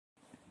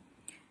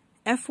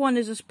F1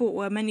 is a sport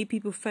where many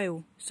people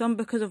fail, some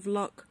because of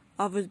luck,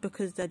 others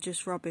because they're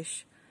just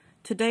rubbish.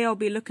 Today I'll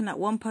be looking at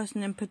one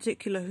person in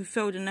particular who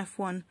failed in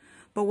F1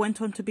 but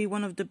went on to be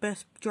one of the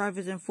best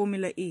drivers in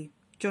Formula E,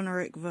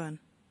 Jean-Eric Vergne.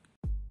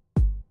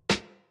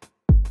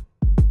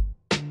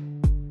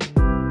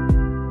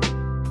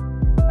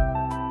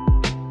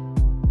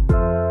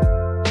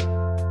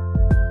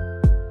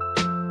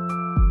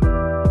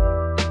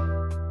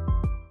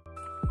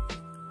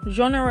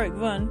 Jean-Eric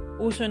Vergne,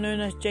 also known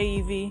as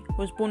JEV,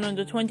 was born on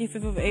the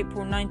 25th of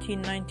April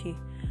 1990.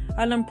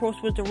 Alain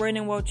Prost was the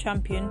reigning world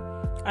champion,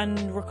 and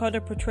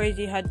Riccardo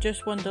Patrese had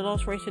just won the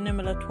last race in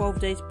Imola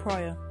 12 days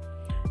prior.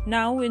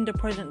 Now, in the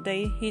present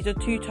day, he's a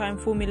two-time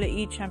Formula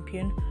E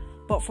champion,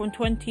 but from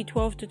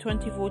 2012 to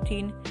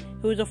 2014,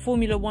 he was a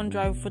Formula 1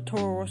 driver for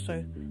Toro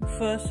Rosso.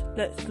 First,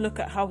 let's look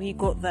at how he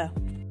got there.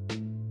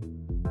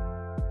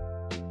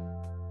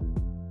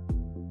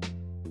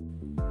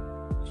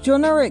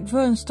 Jean-Eric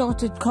Vergne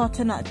started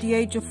karting at the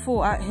age of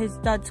 4 at his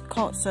dad's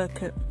kart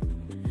circuit.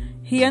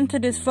 He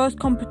entered his first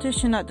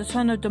competition at the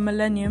turn of the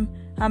millennium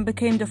and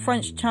became the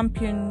French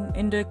champion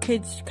in the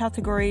kids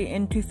category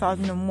in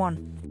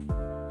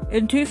 2001.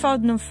 In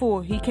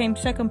 2004, he came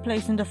second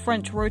place in the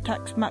French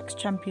Rotax Max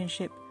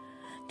Championship.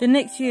 The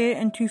next year,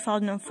 in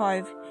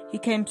 2005, he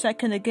came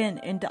second again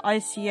in the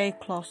ICA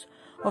class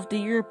of the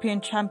European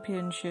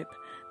Championship,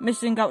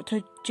 missing out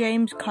to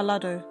James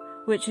Calado,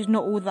 which is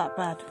not all that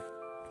bad.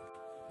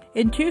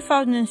 In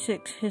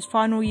 2006, his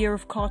final year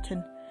of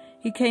karting,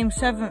 he came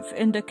 7th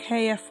in the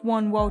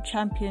KF1 World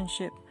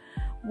Championship,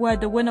 where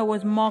the winner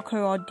was Marco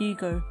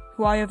Ardigo,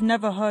 who I have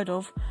never heard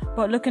of,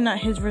 but looking at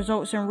his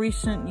results in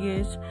recent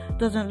years,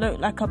 doesn't look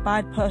like a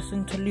bad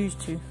person to lose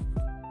to.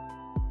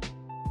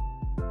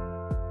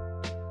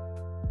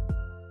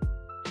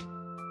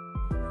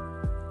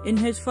 In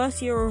his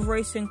first year of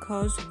racing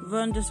cars,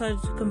 Vergne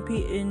decided to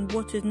compete in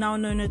what is now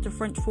known as the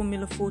French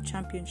Formula 4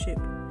 Championship.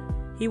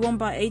 He won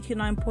by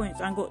 89 points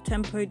and got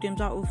 10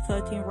 podiums out of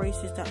 13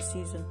 races that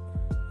season.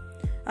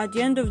 At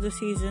the end of the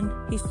season,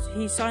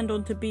 he signed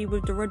on to be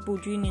with the Red Bull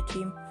Junior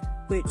team,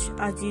 which,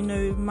 as you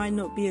know, might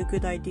not be a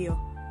good idea.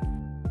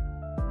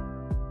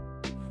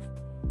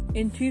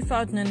 In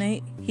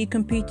 2008, he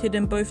competed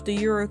in both the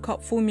Euro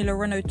Cup Formula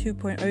Renault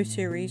 2.0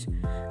 series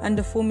and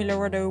the Formula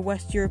Renault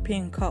West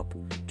European Cup,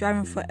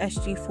 driving for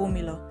SG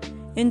Formula.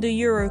 In the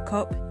Euro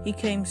Cup, he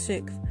came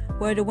 6th,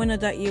 where the winner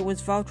that year was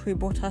Valtteri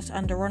Bottas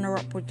and the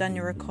runner-up was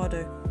Daniel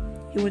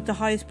Ricciardo. He was the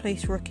highest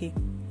placed rookie.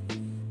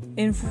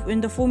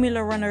 In the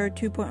Formula Renault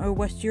 2.0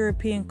 West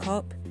European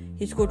Cup,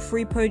 he scored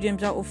 3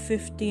 podiums out of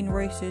 15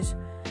 races,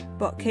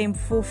 but came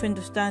 4th in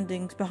the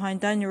standings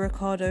behind Daniel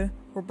Ricciardo,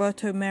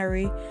 Roberto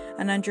Merhi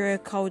and Andrea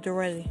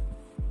Caldarelli.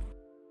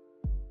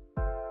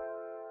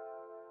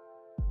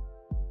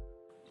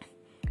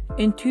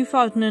 In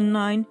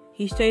 2009,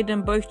 he stayed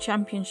in both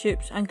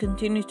championships and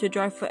continued to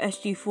drive for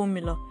SG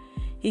Formula.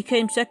 He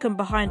came second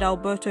behind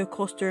Alberto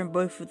Costa in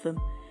both of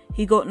them.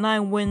 He got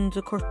 9 wins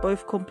across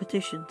both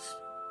competitions.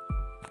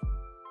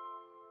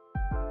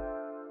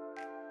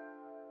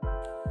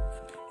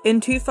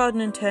 In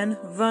 2010,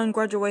 Vergne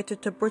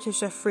graduated to British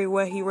F3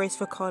 where he raced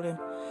for Carlin.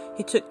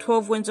 He took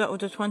 12 wins out of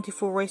the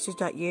 24 races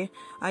that year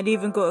and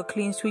even got a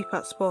clean sweep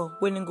at Spa,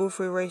 winning all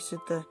 3 races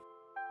there.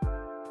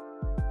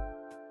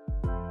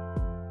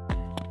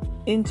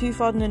 In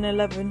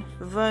 2011,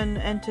 Vergne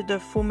entered the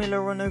Formula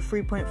Renault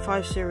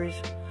 3.5 series,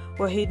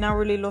 where he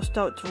narrowly lost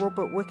out to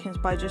Robert Wickens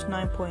by just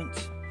 9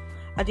 points.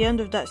 At the end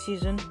of that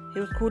season, he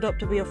was called up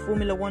to be a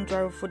Formula 1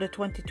 driver for the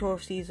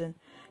 2012 season,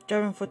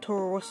 driving for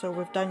Toro Rosso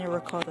with Daniel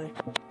Ricciardo.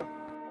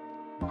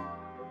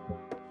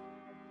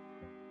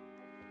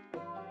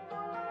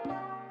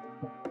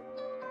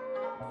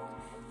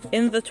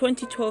 In the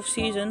 2012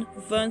 season,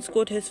 Vergne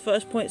scored his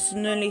first points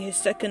in only his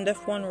second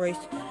F1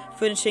 race,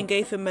 finishing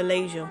 8th in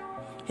Malaysia.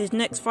 His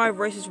next 5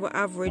 races were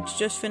average,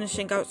 just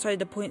finishing outside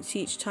the points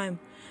each time,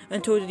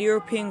 until the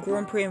European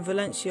Grand Prix in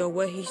Valencia,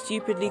 where he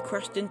stupidly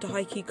crashed into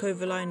Heikki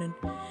Kovalainen,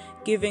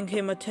 giving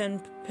him a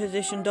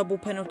 10-position double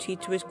penalty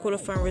to his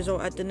qualifying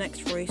result at the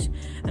next race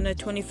and a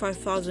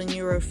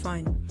 €25,000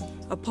 fine.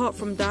 Apart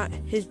from that,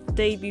 his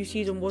debut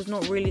season was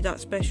not really that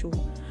special,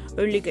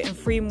 only getting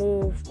 3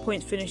 more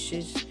point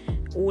finishes,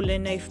 all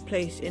in 8th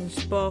place in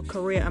Spa,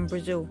 Korea and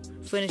Brazil,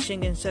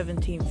 finishing in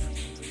 17th.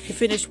 He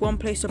finished 1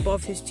 place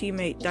above his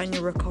teammate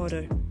Daniel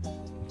Ricciardo.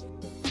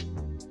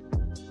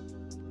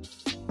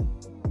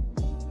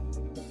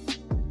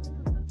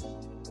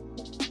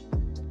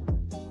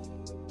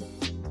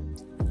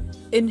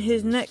 In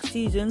his next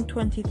season,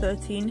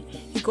 2013,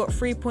 he got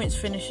 3 points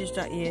finishes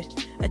that year,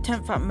 a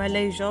 10th at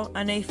Malaysia,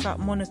 an 8th at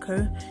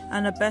Monaco,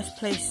 and a best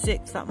placed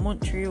 6th at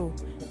Montreal,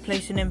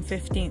 placing him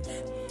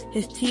 15th.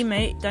 His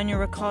teammate, Daniel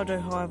Ricciardo,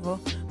 however,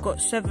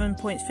 got 7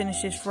 points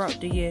finishes throughout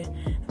the year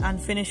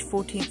and finished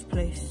 14th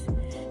place.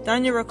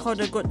 Daniel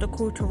Ricciardo got the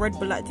call to Red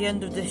Bull at the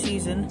end of the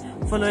season,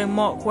 following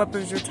Mark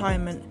Webber's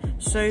retirement,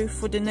 so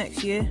for the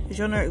next year,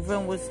 Jean-Eric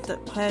Vergne was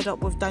paired up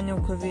with Daniel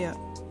Kvyat.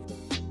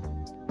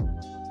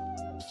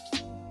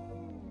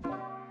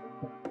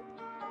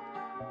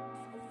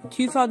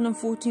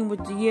 2014 was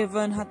the year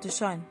Vergne had to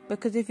shine,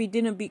 because if he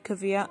didn't beat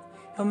Kvyat,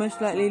 he'll most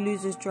likely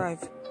lose his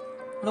drive.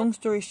 Long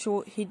story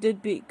short, he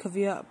did beat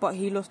Kvyat, but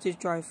he lost his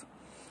drive.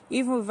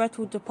 Even with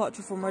Vettel's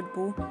departure from Red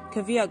Bull,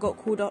 Kvyat got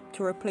called up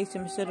to replace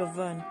him instead of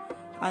Vergne,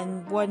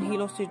 and when he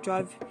lost his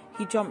drive,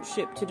 he jumped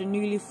ship to the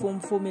newly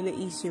formed Formula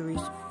E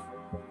series.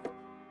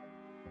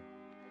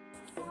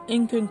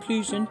 In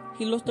conclusion,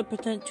 he lost the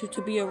potential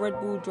to be a Red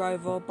Bull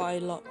driver by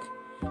luck.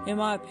 In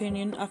my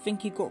opinion, I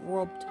think he got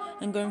robbed,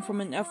 and going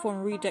from an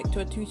F1 redeck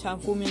to a two-time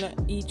Formula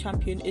E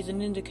champion is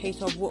an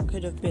indicator of what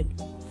could have been.